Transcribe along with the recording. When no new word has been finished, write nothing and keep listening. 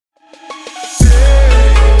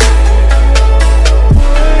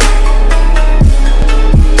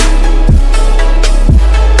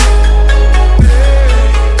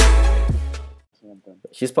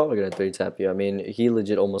He's probably gonna 3-tap you. I mean, he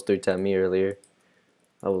legit almost 3-tapped me earlier.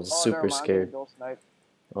 I was super scared.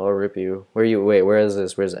 Oh, rip you. Where you? Wait, where is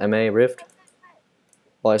this? Where's MA Rift?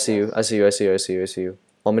 Oh, I see you. I see you. I see you. I see you. I see you.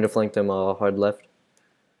 Want me to flank them hard left?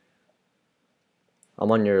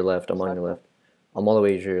 I'm on your left. I'm on your left. I'm all the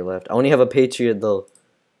way to your left. I only have a Patriot though.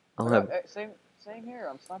 I don't have. Same here.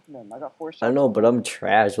 I'm sniping them. I got 4 shots. I know, but I'm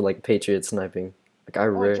trash with like Patriot sniping. Like I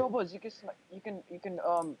rare. Jobos, you can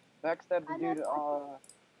backstab the dude.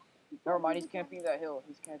 Never mind. He's camping that hill.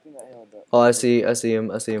 He's camping that hill. But... Oh, I see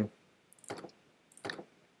him. I see him.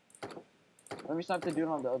 Let me snipe the dude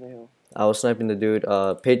on the other hill. I was sniping the dude.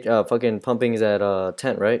 Fucking pumping is at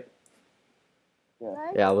tent, right? Yeah.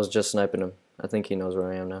 Yeah, I was just sniping him. I think he knows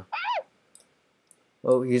where I am now.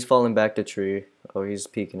 Oh, he's falling back the tree. Oh, he's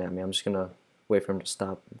peeking at me. I'm just gonna wait for him to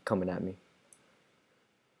stop coming at me.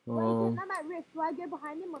 Wait, I'm at Rift. Do I get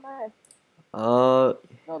behind him or not?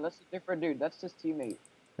 No, that's a different dude. That's his teammate.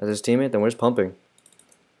 That's his teammate? Then where's Pumping?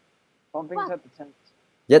 Pumping's at the tent.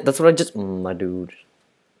 Yeah, that's what I just... my dude.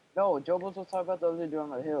 No, Jobos was talking about the other dude on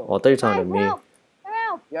the hill. Oh, I thought you were talking to me. Help!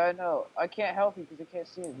 Yeah, I know. I can't help you because I can't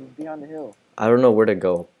see him. He's behind the hill. I don't know where to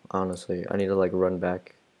go, honestly. I need to, like, run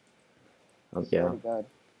back. Yeah.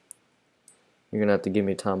 You're gonna have to give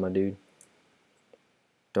me time, my dude.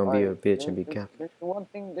 Don't be a bitch and be careful.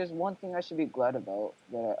 There's one thing I should be glad about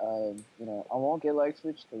that you know, I won't get light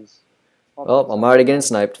switch because. Oh, I'm already getting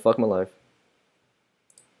sniped. Fuck my life.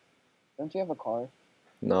 Don't you have a car?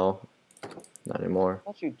 No, not anymore. I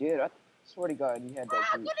thought you did. I swear to God, you had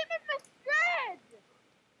that. Put him in my spread!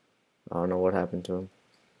 I don't know what happened to him.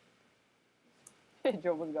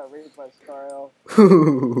 Jobos got raped by Star L.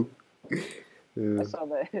 I saw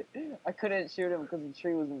that. I couldn't shoot him because the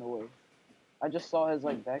tree was in the way. I just saw his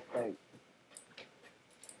like backpack.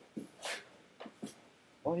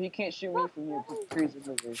 Oh, he can't shoot me from here because the tree's in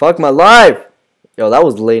the way. Fuck my life! Yo, that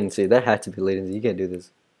was latency. That had to be latency. You can't do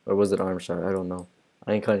this. Or was it arm shot? I don't know.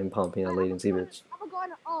 I ain't cutting pumping that latency, bitch. I'm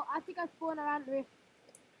going. Oh, I think I spawned around Rift.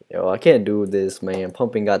 Yo, I can't do this, man.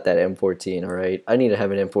 Pumping got that M14, alright? I need to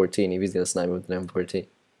have an M14 if he's gonna snipe me with an M14.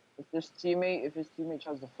 If his teammate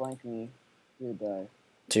tries to flank me, he'll die.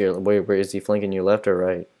 So where is he flanking you, left or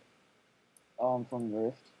right? From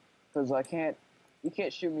Rift. Because you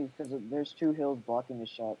can't shoot me because there's 2 hills blocking his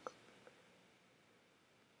shots.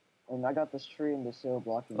 And I got this tree and this hill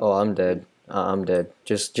blocking. Oh, I'm dead. I'm dead.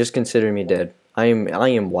 Just consider me dead. I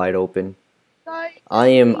am wide open. I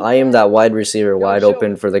am that wide receiver, wide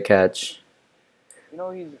open for the catch. You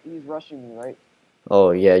know he's rushing me, right?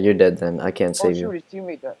 Oh yeah, you're dead then. I can't save you. His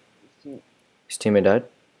teammate died. His teammate died?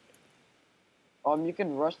 You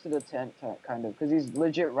can rush to the tent, kind of, because he's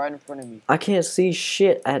legit right in front of me. I can't see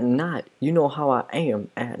shit at night. You know how I am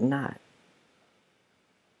at night.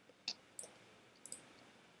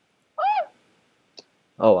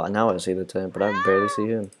 Oh, now I see the tent, but I barely see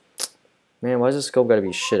him. Man, why does this scope gotta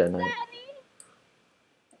be shit at night?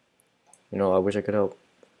 You know, I wish I could help.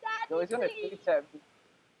 No, he's gonna 3-tap.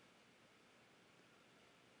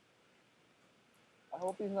 I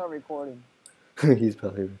hope he's not recording. He's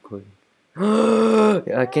probably recording.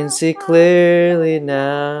 I can see clearly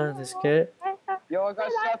now. This cat. Yo, I got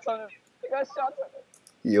shots on him. I got shots on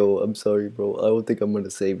him. Yo, I'm sorry, bro. I don't think I'm gonna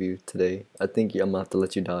save you today. I think I'm gonna have to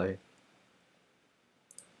let you die.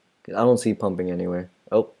 I don't see pumping anywhere.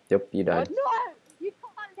 Oh, yep, you died. No, you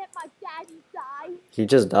can't let my daddy die. He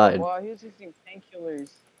just died. Wow, he's using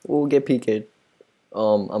painkillers. We'll get PK'd.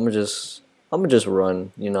 I'm gonna just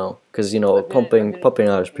run, you know, cause you know pumping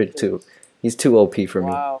out is pretty too. He's too OP for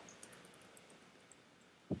me. Wow.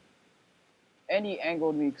 And he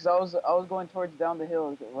angled me because I was going towards down the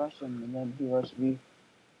hill to rush him, and then he rushed me.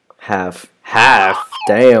 Half.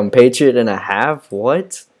 Damn, Patriot and a half.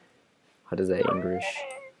 What? How does that English?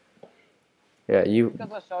 Yeah, you.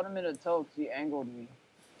 Because I shot him in the toe because he angled me.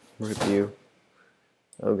 Rip you.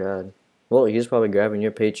 Oh god. Well, he's probably grabbing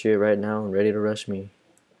your Patriot right now and ready to rush me.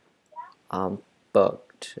 I'm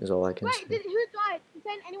fucked, is all I can say. Wait, who died?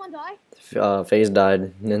 Did anyone die? FaZe died,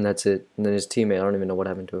 and then that's it. And then his teammate, I don't even know what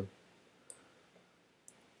happened to him.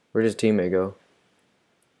 Where'd his teammate go?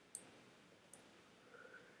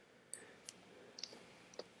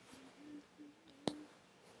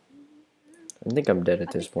 I think I'm dead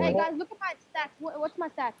at this point. Hey guys, look at my stats. What's my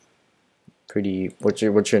stats? Pretty. What's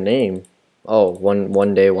your name? Oh,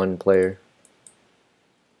 one day, one player.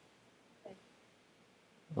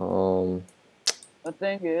 The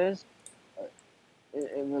thing is,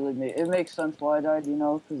 it makes sense why I died, you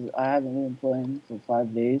know, because I haven't been playing for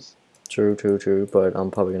 5 days. True, but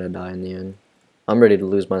I'm probably gonna die in the end. I'm ready to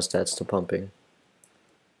lose my stats to pumping.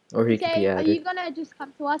 Or he could be added. Are you gonna just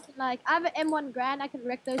come to us and like, I have an M1 Grand, I can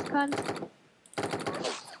wreck those cunts.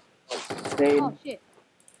 Insane. Oh shit.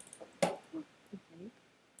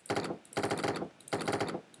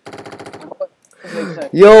 This makes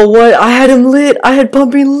sense. Yo, what? I had him lit. I had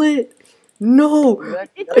pumping lit. No.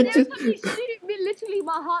 Exactly. It's I every just time you shoot me, literally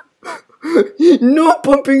my heart stops. no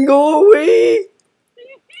pumping. Go away.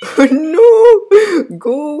 No,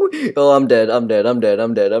 go. Oh, I'm dead. I'm dead. I'm dead.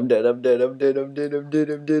 I'm dead. I'm dead. I'm dead. I'm dead. I'm dead. I'm dead.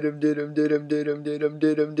 I'm dead. I'm dead. I'm dead. I'm dead. I'm dead. I'm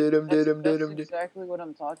dead. I'm dead. I'm dead. I'm dead. That's I'm dead. exactly what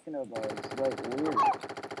I'm talking about. It's like weird.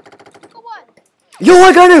 Come on. Yo,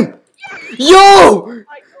 I got him. Yo,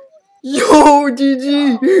 I yo,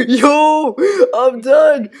 GG. Yo, I'm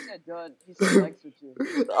done. He said done. He said like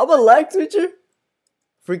switcher. I'm a lag switcher.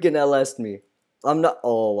 Freaking LS'd me. I'm not.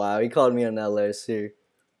 Oh wow, he called me an LS here.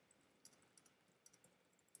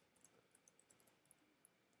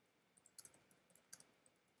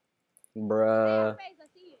 Bruh. Face, I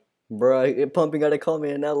see you. Bruh, Pumping gotta call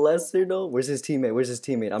me an LS here though. Where's his teammate? Where's his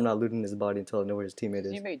teammate? I'm not looting his body until I know where his teammate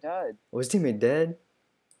His is. teammate died. Oh, his teammate dead?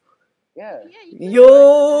 Yeah. Yeah, you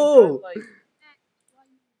Yo! Like,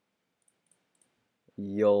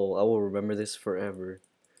 Yo, I will remember this forever.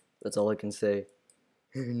 That's all I can say.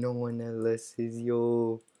 No one else is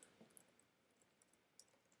yo.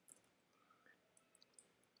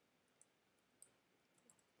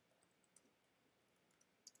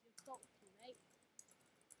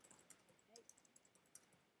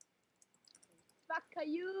 Fuck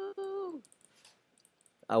you.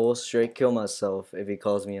 I will straight kill myself if he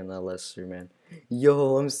calls me an LSer, man.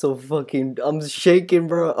 Yo, I'm so fucking. I'm shaking,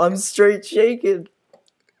 bro. I'm straight shaking.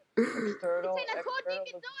 external. Insane, I told you you External.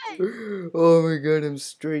 can do it. Oh my god, I'm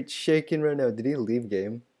straight shaking right now. Did he leave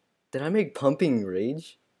game? Did I make pumping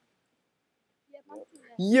rage? Yeah, Monkey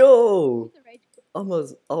left. Yo! He's a rage quit.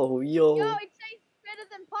 Almost. Oh, Yo, yo. Insane's better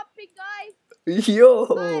than Pumping, guys.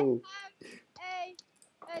 Yo! I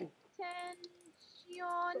have a attention.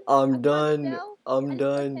 I'm done. tell, I'm and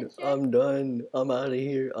done. attention. I'm done. I'm out of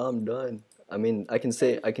here. I'm done. I mean, I can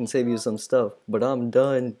save you some stuff, but I'm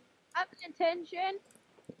done. I have an attention.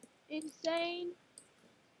 Insane.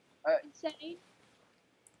 Insane.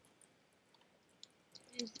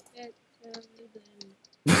 Is better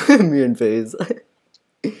than. Me and FaZe.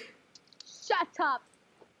 Shut up.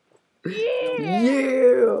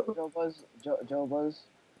 Yeah! Joe Buzz.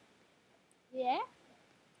 Yeah.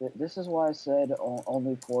 This is why I said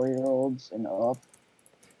only 4-year-olds and up.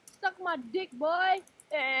 Suck my dick, boy.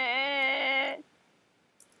 Hey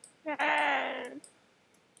guys,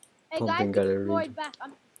 Pumping it's got a Floyd read. back.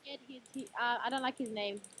 I'm scared I don't like his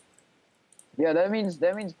name. Yeah, that means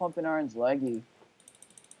Pumpingiron's laggy.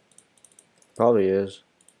 Probably is.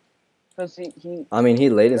 Cause he I mean, he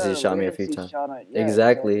latency yeah, shot me a few latency times. shot on- yeah,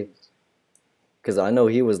 Exactly. Because I know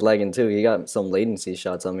he was lagging too. He got some latency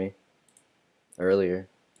shots on me earlier.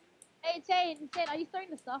 Hey, Insane, are you throwing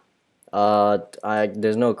the stuff?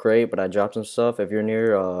 There's no crate, but I dropped some stuff. If you're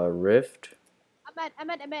near Rift, I'm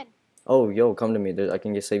at. oh yo, come to me. I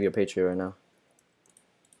can just save your Patriot right now.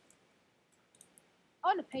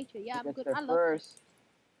 On the Patriot, yeah, I'm Gets good. there I love first.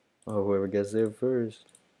 Oh, whoever gets there first.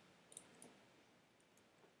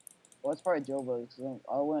 Well, it's probably Joe Buzz. 'Cause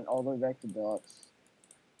I went all the way back to docks.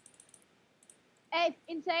 Hey,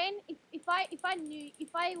 Insane, if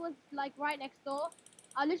I was like right next door,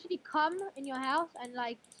 I'll literally come in your house and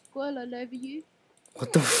like squirrel all over you.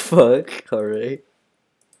 What the fuck? Alright.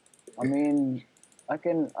 I mean, I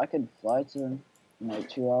can fly to him in like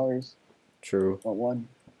 2 hours, True. but one,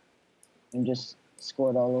 and just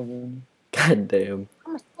squirt all over him. God damn.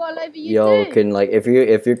 I'm gonna squirrel over you Yo, too. can like if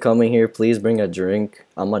you're coming here, please bring a drink.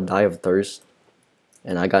 I'm gonna die of thirst,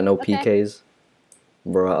 and I got no Okay. PKs,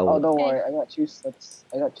 bro. Oh, don't worry, I got two sets.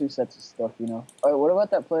 I got 2 sets of stuff, you know. Alright, what about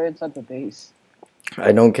that player inside the base?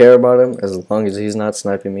 I don't care about him as long as he's not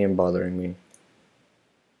sniping me and bothering me.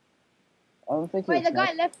 I don't think Wait, he'll the guy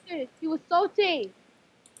snipe- left too. He was salty.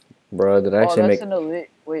 Bro, did I Oh, actually that's make? an elite.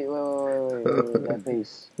 Wait, that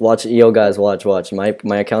base. Watch, yo guys, watch.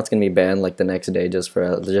 My account's gonna be banned like the next day just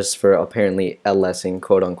for apparently LSing,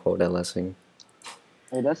 quote unquote LSing.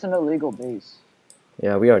 Wait, that's an illegal base.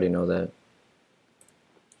 Yeah, we already know that.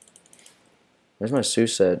 Where's my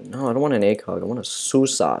Susat? No, I don't want an ACOG. I want a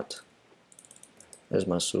Susat. There's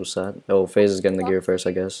my Susat. Oh, FaZe is getting the gear first,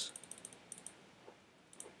 I guess.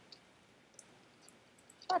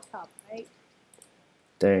 Shut up, mate.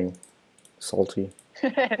 Dang, salty.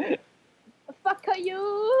 The fuck are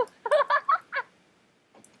you?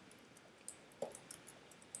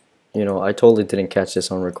 You know, I totally didn't catch this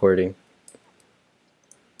on recording.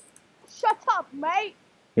 Shut up, mate.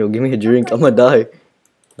 Yo, give me a drink. I'm gonna die.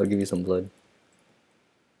 I'll give you some blood.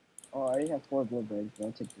 Oh, I already have 4 blood bags, but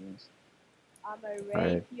I'll take the rest. I'm a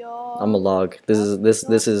Alright. rape yo. I'm a log. This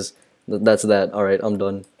is That's that. Alright, I'm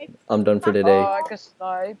done. I'm done for today. I can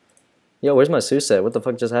snipe. Yo, where's my Suset? What the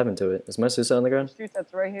fuck just happened to it? Is my Suset on the ground? Shoot,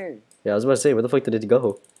 that's right here. Yeah, I was about to say, where the fuck did it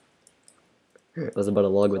go? I was about to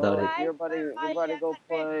log without it. You're about to go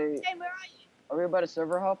play. Are we about to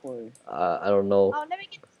server hop or? I don't know. Oh, let me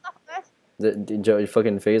get the stuff first. Joe, you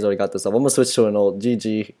fucking phase already got this up. I'm gonna switch to an old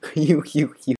GG. You.